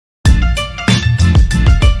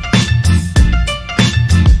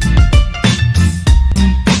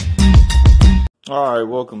Alright,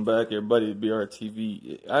 welcome back everybody to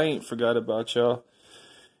BRTV. I ain't forgot about y'all.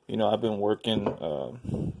 You know, I've been working,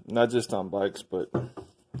 not just on bikes, but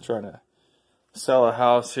trying to sell a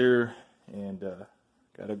house here. And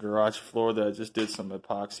got a garage floor that I just did some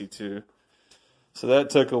epoxy to. So that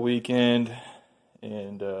took a weekend.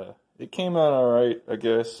 And it came out alright, I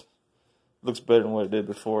guess. Looks better than what it did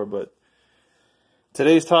before. But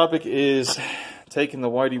today's topic is taking the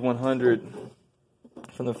YD100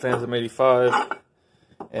 from the Phantom 85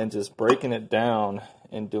 and just breaking it down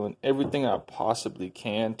and doing everything I possibly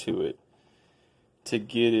can to it to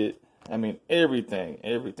get it. I mean, everything.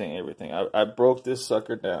 I broke this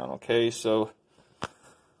sucker down, okay? So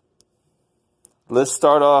let's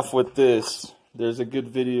start off with this. There's a good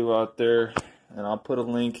video out there, and I'll put a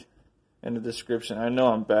link in the description. I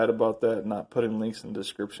know I'm bad about that, not putting links in the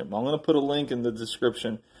description, but I'm going to put a link in the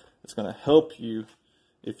description that's going to help you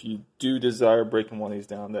if you do desire breaking one of these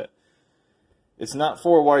down. That it's not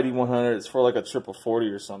for a YD100, it's for like a 4040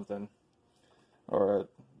 or something, or a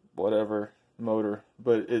whatever motor,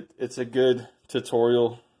 but it's a good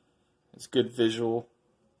tutorial. It's good visual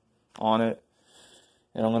on it,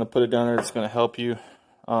 and I'm going to put it down there. It's going to help you.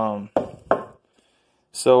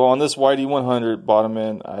 So on this YD100 bottom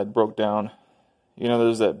end, I had broke down, you know,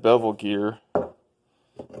 there's that bevel gear.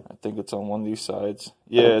 I think it's on one of these sides.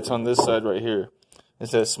 Yeah, it's on this side right here.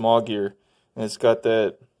 It's that small gear, and it's got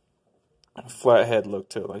that flathead look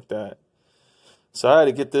to it, like that. So I had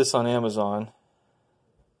to get this on Amazon,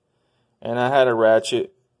 and I had a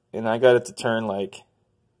ratchet, and I got it to turn like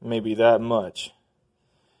maybe that much,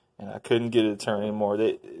 and I couldn't get it to turn anymore.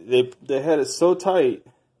 They had it so tight.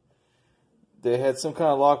 They had some kind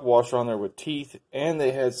of lock washer on there with teeth, and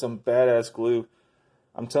they had some badass glue.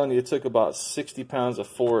 I'm telling you, it took about 60 pounds of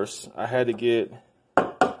force. I had to get.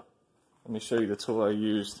 Let me show you the tool I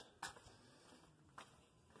used.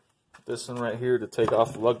 This one right here to take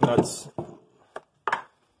off lug nuts.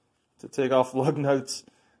 To take off lug nuts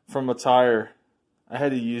from a tire. I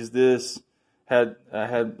had to use this. I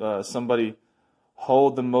had somebody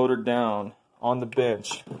hold the motor down on the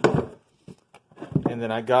bench. And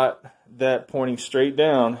then I got that pointing straight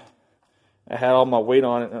down. I had all my weight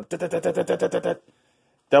on it.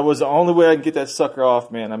 That was the only way I could get that sucker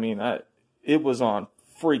off, man. I mean, it was on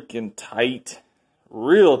freaking tight,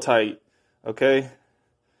 real tight, okay?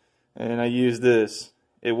 And I used this.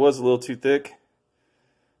 It was a little too thick,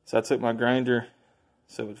 so I took my grinder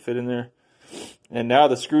so it would fit in there. And now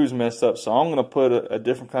the screw's messed up, so I'm going to put a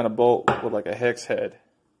different kind of bolt with like a hex head.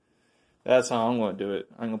 That's how I'm going to do it.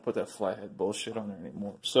 I'm going to put that flathead bullshit on there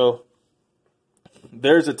anymore. So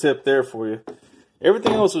there's a tip there for you.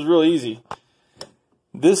 Everything else was real easy.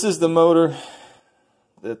 This is the motor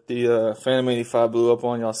that the Phantom 85 blew up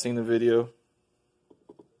on. Y'all seen the video.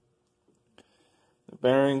 The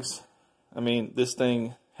bearings, I mean, this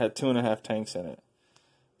thing had 2.5 tanks in it.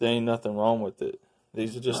 There ain't nothing wrong with it.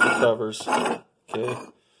 These are just the covers. Okay,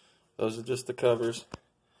 those are just the covers.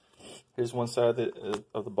 Here's one side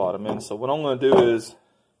of the bottom end. So what I'm going to do is,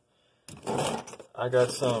 I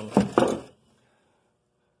got some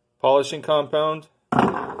polishing compound.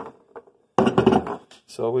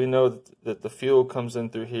 So we know that the fuel comes in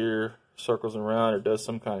through here, circles around, or does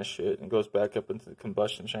some kind of shit, and goes back up into the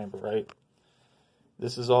combustion chamber, right?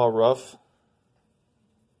 This is all rough.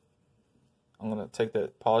 I'm going to take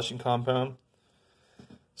that polishing compound,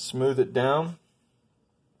 smooth it down.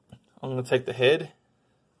 I'm going to take the head.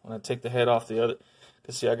 I'm going to take the head off the other,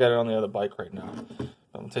 because see, I got it on the other bike right now. I'm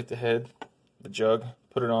going to take the head, the jug,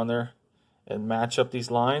 put it on there, and match up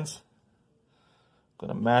these lines. I'm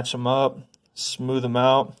going to match them up. Smooth them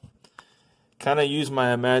out. Kind of use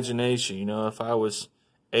my imagination, you know, if I was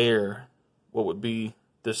air, what would be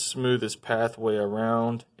the smoothest pathway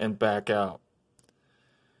around and back out.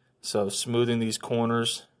 So smoothing these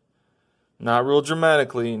corners, not real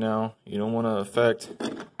dramatically, you know, you don't want to affect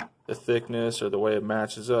the thickness or the way it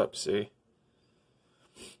matches up, see.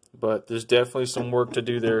 But there's definitely some work to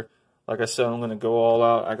do there. Like I said, I'm going to go all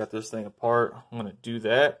out. I got this thing apart. I'm going to do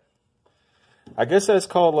that. I guess that's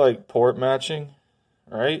called like port matching,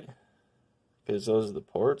 right? Because those are the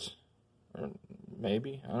ports. Or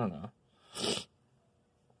maybe, I don't know.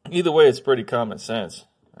 Either way, it's pretty common sense,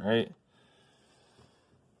 right?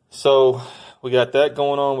 So we got that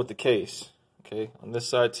going on with the case, okay, on this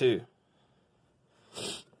side too.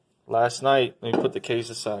 Last night, let me put the case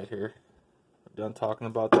aside here. I'm done talking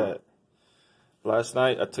about that. Last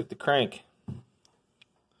night, I took the crank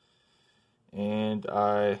and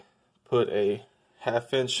I put a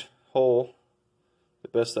 1/2-inch hole, the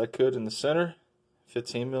best I could, in the center,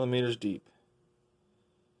 15 millimeters deep.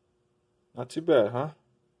 Not too bad, huh?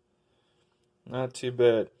 Not too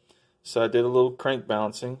bad. So I did a little crank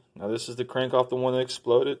balancing. Now this is the crank off the one that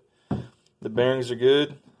exploded. The bearings are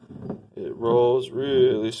good. It rolls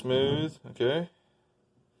really smooth, okay?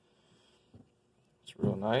 It's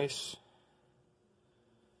real nice.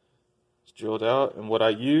 It's drilled out, and what I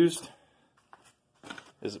used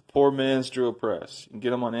is a poor man's drill press. You can get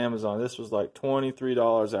them on Amazon. This was like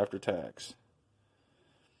 $23 after tax.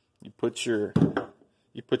 You put your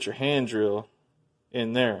hand drill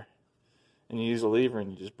in there, and you use a lever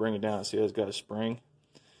and you just bring it down. See how it's got a spring?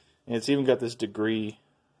 And it's even got this degree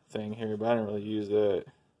thing here, but I didn't really use that.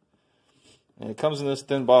 And it comes in this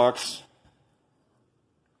thin box.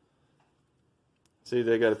 See,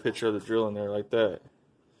 they got a picture of the drill in there like that.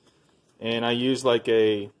 And I use like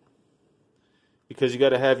because you got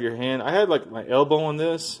to have your hand. I had like my elbow on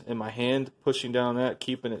this and my hand pushing down that,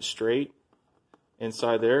 keeping it straight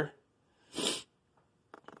inside there.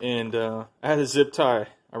 And I had a zip tie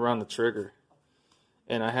around the trigger.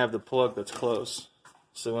 And I have the plug that's close.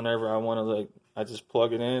 So whenever I want to, like, I just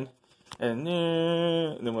plug it in. And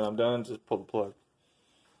then when I'm done, just pull the plug.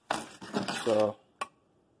 So,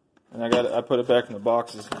 and I put it back in the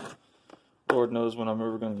boxes. Lord knows when I'm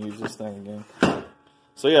ever going to use this thing again.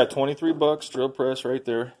 So yeah, 23 bucks drill press right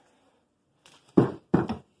there.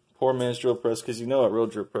 Poor man's drill press, because you know a real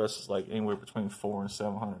drill press is like anywhere between $400 and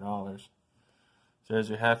 $700. So there's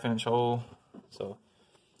your 1/2-inch hole. So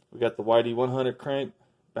we got the YD100 crank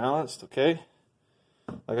balanced, okay?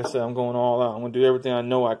 Like I said, I'm going all out. I'm going to do everything I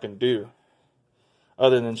know I can do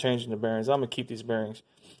other than changing the bearings. I'm going to keep these bearings.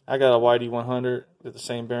 I got a YD100 with the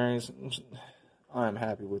same bearings. I'm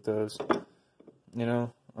happy with those. You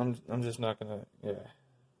know, I'm just not going to, yeah.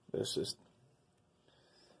 It's just,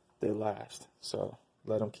 they last. So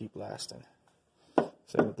let them keep lasting.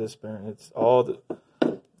 Same with this bearing. It's all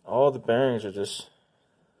the bearings are just,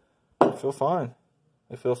 they feel fine.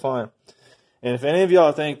 They feel fine. And if any of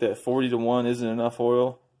y'all think that 40-to-1 isn't enough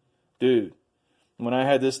oil, dude, when I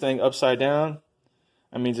had this thing upside down,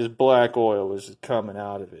 I mean, just black oil was just coming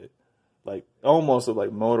out of it. Like, almost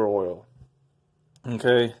like motor oil.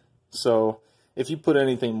 Okay? So, if you put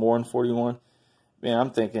anything more than 41, man,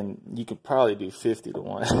 I'm thinking you could probably do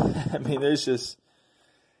 50-to-1. I mean, there's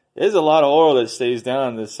a lot of oil that stays down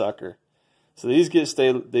in this sucker. So these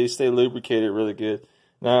they stay lubricated really good.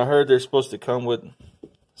 Now I heard they're supposed to come with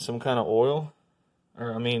some kind of oil,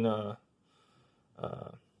 or I mean, like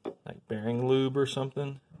bearing lube or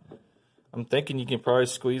something. I'm thinking you can probably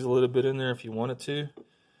squeeze a little bit in there if you wanted to,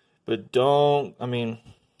 but don't. I mean,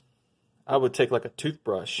 I would take like a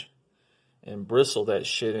toothbrush and bristle that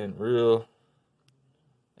shit in real,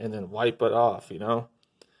 and then wipe it off, you know,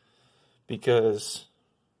 because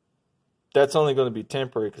that's only going to be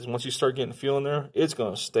temporary, because once you start getting fuel in there, it's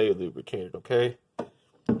going to stay lubricated, okay?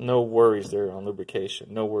 No worries there on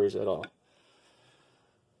lubrication. No worries at all.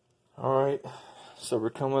 Alright, so we're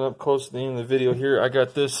coming up close to the end of the video here. I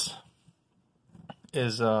got this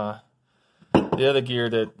is the other gear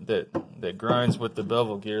that grinds with the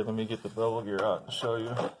bevel gear. Let me get the bevel gear out and show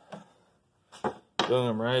you.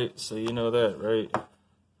 Boom, right? So you know that, right?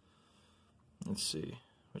 Let's see.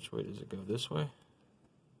 Which way does it go? This way?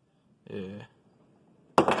 Yeah.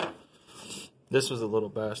 This was a little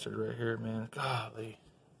bastard right here, man. Golly.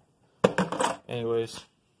 Anyways,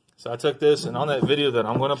 so I took this, and on that video that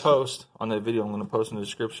I'm going to post, in the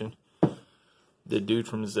description, the dude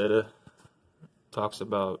from Zeta talks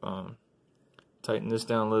about tighten this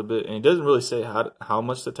down a little bit, and he doesn't really say how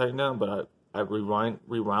much to tighten down, but I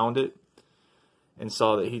rewound it and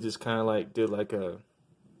saw that he just kind of like did like a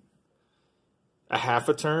half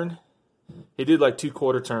a turn. He did like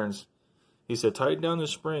 2/4 turns. He said, tighten down the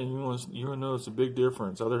spring. You'll notice a big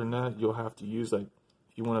difference. Other than that, you'll have to use, like,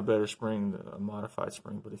 if you want a better spring, a modified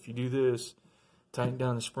spring. But if you do this, tighten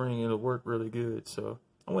down the spring, it'll work really good. So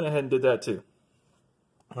I went ahead and did that too.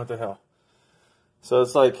 What the hell? So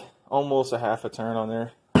it's like almost a half a turn on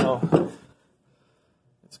there. Oh,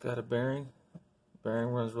 it's got a bearing. Bearing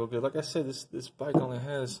runs real good. Like I said, this bike only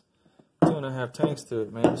has 2.5 tanks to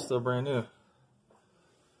it, man. It's still brand new.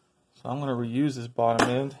 So I'm going to reuse this bottom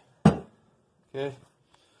end. Okay.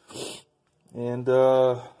 And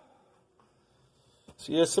so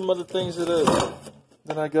yeah, some other things that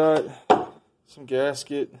I got. Some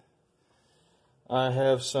gasket. I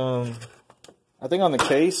have some, I think on the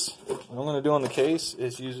case, what I'm going to do on the case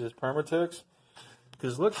is use this Permatex.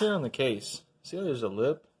 Because look here on the case. See how there's a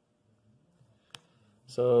lip?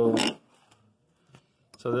 So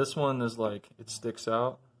this one is like, it sticks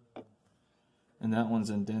out. And that one's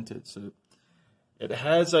indented. So it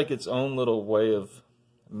has like its own little way of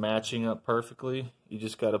matching up perfectly. You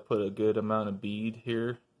just got to put a good amount of bead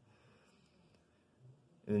here.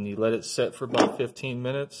 And then you let it set for about 15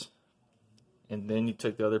 minutes. and then you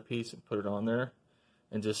take the other piece and put it on there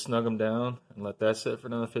and just snug them down and let that sit for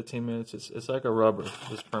another 15 minutes. It's like a rubber,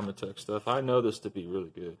 this Permatex stuff. I know this to be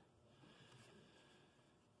really good.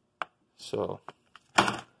 So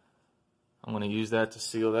I'm going to use that to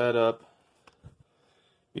seal that up,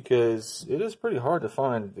 because it is pretty hard to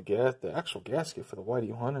find the actual gasket for the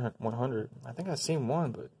YD100. I think I've seen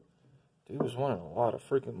one, but dude was wanting a lot of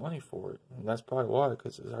freaking money for it. And that's probably why,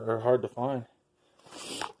 because they're hard to find.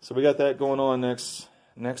 So we got that going on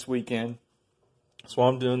next weekend. So while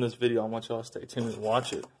I'm doing this video, I want y'all to stay tuned and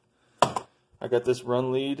watch it. I got this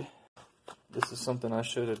run lead. This is something I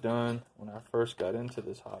should have done when I first got into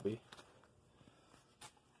this hobby.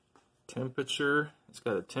 Temperature. It's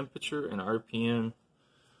got a temperature and RPM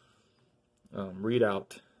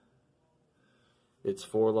readout. It's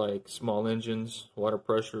for like small engines, water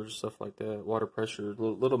pressure, stuff like that. Water pressure,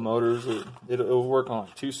 little motors. It'll work on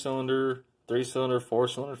 2-cylinder, 3-cylinder,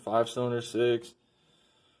 4-cylinder, 5-cylinder, 6,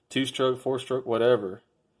 2-stroke, 4-stroke, whatever.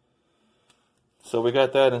 So we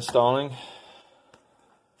got that installing.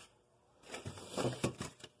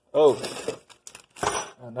 Oh,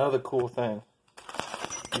 another cool thing.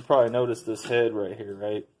 You probably noticed this head right here,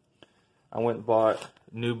 right? I went and bought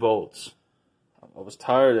new bolts. I was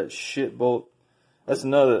tired of that shit bolt. That's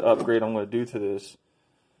another upgrade I'm going to do to this.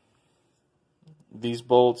 These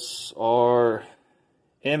bolts are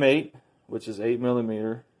M8, which is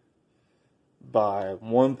 8mm by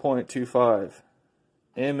 1.25.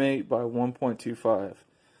 M8 by 1.25.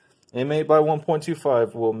 M8 by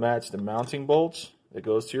 1.25 will match the mounting bolts that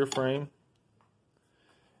goes to your frame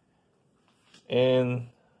and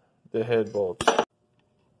the head bolts. Look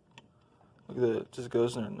at that, it just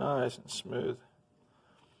goes in there nice and smooth.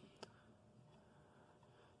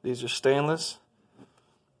 These are stainless,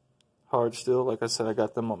 hard steel. Like I said, I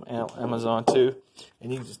got them on Amazon too,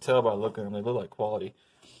 and you can just tell by looking at them, they look like quality.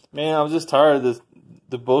 Man, I'm just tired of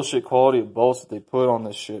the bullshit quality of bolts that they put on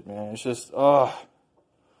this shit, man. It's just,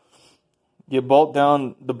 you bolt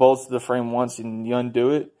down the bolts to the frame once and you undo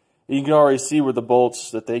it, you can already see where the bolts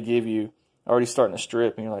that they give you are already starting to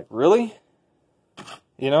strip, and you're like, really?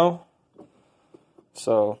 You know?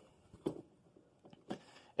 So,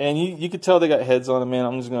 and you can tell they got heads on them, man.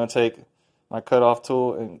 I'm just going to take my cutoff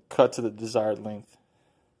tool and cut to the desired length.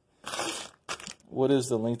 What is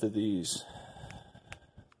the length of these?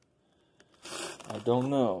 I don't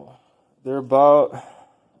know. They're about,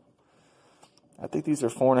 I think these are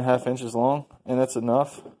 4.5 inches long, and that's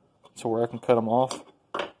enough to where I can cut them off.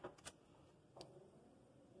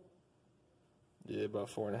 Yeah, about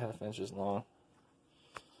 4.5 inches long.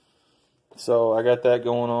 So I got that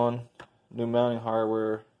going on. New mounting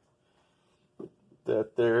hardware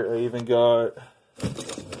that there. I even got, I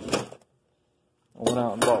went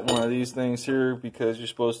out and bought one of these things here, because you're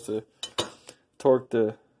supposed to torque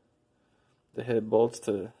the head bolts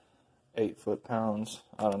to 8 foot-pounds.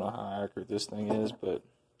 I don't know how accurate this thing is, but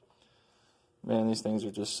man, these things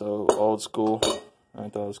are just so old school. I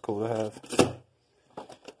thought it was cool to have.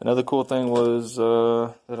 Another cool thing was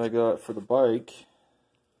that I got for the bike.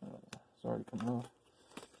 It's already coming off.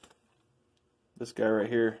 This guy right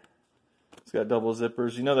here. It's got double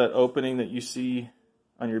zippers. You know that opening that you see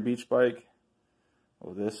on your beach bike?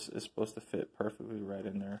 Well, this is supposed to fit perfectly right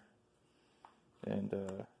in there. And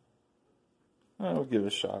we'll give it a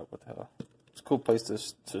shot. What the hell? It's a cool place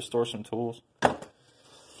to store some tools.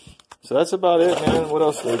 So that's about it, man. What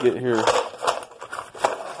else did I get here?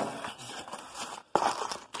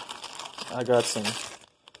 I got some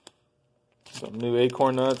new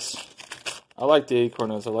acorn nuts. I like the acorn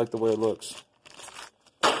nuts. I like the way it looks.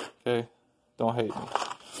 Okay, don't hate me.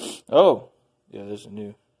 Oh, yeah, there's a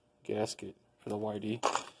new gasket for the YD.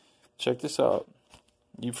 Check this out.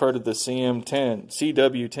 You've heard of the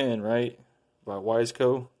CW10, right? By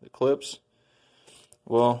Wiseco, the clips.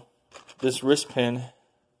 Well, this wrist pin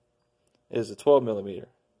is a 12mm.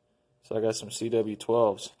 So I got some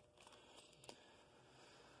CW12s.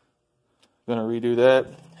 Gonna redo that.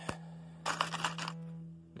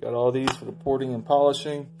 Got all these for the porting and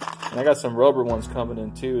polishing. And I got some rubber ones coming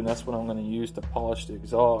in too, and that's what I'm gonna use to polish the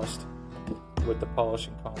exhaust with the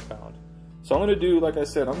polishing compound. So I'm gonna do, like I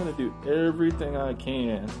said, I'm gonna do everything I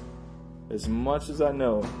can, as much as I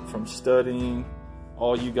know, from studying.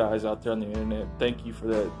 All you guys out there on the internet, thank you for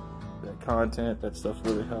that content. That stuff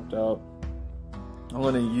really helped out. I'm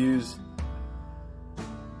gonna use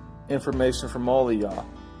information from all of y'all,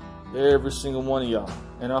 every single one of y'all,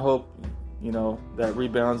 and I hope, you know, that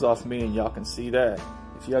rebounds off me and y'all can see that.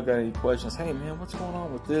 If y'all got any questions, hey man, what's going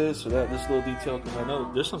on with this or that, this little detail, because I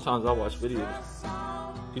know there's sometimes I watch videos,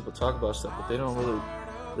 people talk about stuff, but they don't really,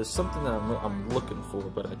 there's something that I'm looking for,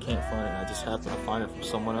 but I can't find it, and I just happen to find it from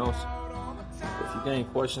someone else. if you got any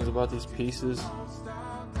questions about these pieces,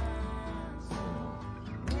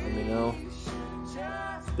 let me know.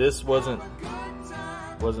 This wasn't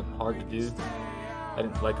hard to do.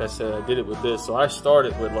 Like I said, I did it with this. So I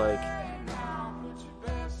started with like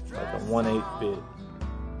a 1/8 bit.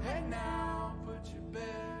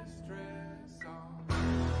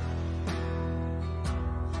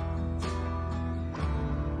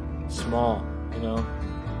 Small, you know.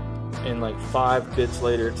 And like 5 bits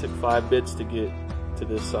later, it took 5 bits to get to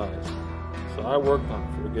this size. So I worked on it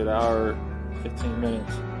for a good hour, 15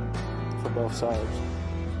 minutes for both sides.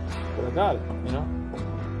 But I got it, you know.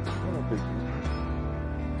 No big deal.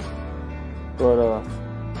 But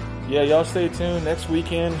yeah, y'all stay tuned. Next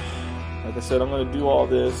weekend, like I said, I'm gonna do all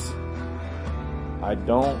this. I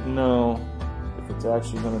don't know if it's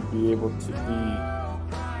actually gonna be able to be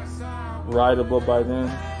rideable by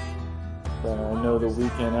then, but I know the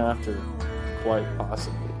weekend after, quite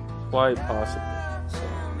possibly.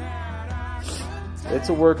 So it's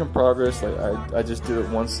a work in progress. Like I just did it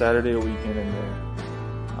one Saturday a weekend, and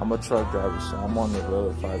I'm a truck driver, so I'm on the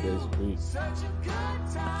road 5 days a week.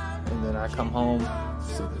 And then I come home,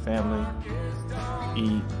 see the family,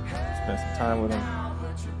 eat, spend some time with them.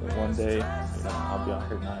 And one day, you know, I'll be out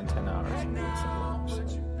here 9-10 hours and doing some work. So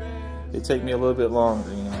it take me a little bit longer,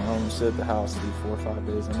 you know. I don't sit at the house 3, 4, 5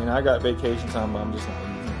 days. I mean, I got vacation time, but I'm just not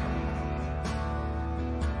using it.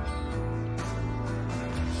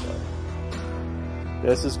 So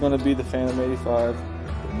this is going to be the Phantom 85,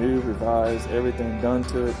 the new, revised, everything done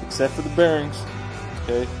to it except for the bearings.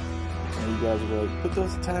 Okay. And you guys are like, put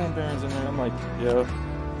those Italian bearings in there. I'm like, yeah,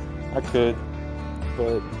 I could,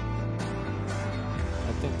 but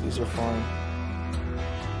I think these are fine.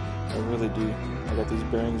 I really do. I got these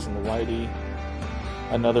bearings in the YD,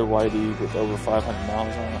 another YD with over 500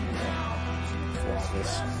 miles on it.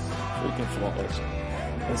 Flawless, freaking flawless.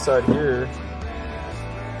 Inside here,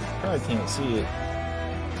 probably can't see it,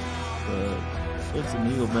 but it's a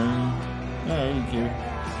needle bearing. Yeah, you can.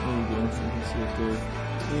 There you go. You can see it there.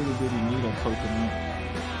 Little bitty needle poking out.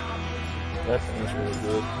 That thing's really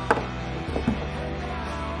good.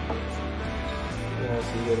 Yeah,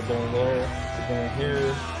 so you got a bang there, a bang here,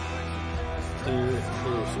 here.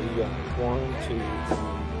 So you got 1, 2,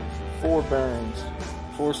 3, 4 bearings,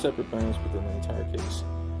 4 separate bearings within the entire case.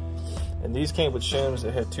 And these came with shims.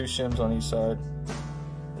 They had 2 shims on each side.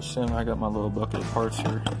 The shim, I got my little bucket of parts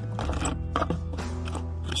here.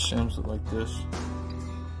 The shims look like this.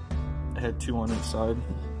 I had 2 on each side.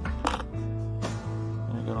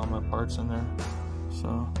 And I got all my parts in there.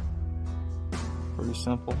 So, pretty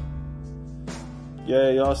simple.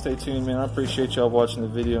 Yeah, y'all stay tuned, man. I appreciate y'all watching the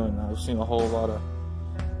video, and I've seen a whole lot of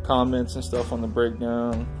comments and stuff on the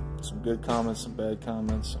breakdown. Some good comments, some bad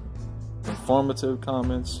comments, some informative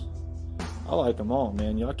comments. I like them all,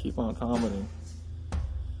 man. Y'all keep on commenting.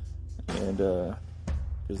 And,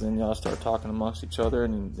 because then y'all start talking amongst each other,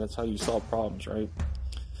 and that's how you solve problems, right?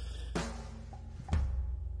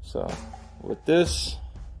 So, with this,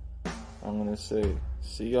 I'm going to say,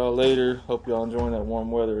 see y'all later. Hope y'all enjoying that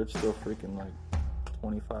warm weather. It's still freaking like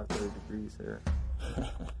 25, 30 degrees here.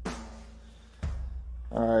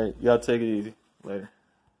 Alright, y'all take it easy. Later.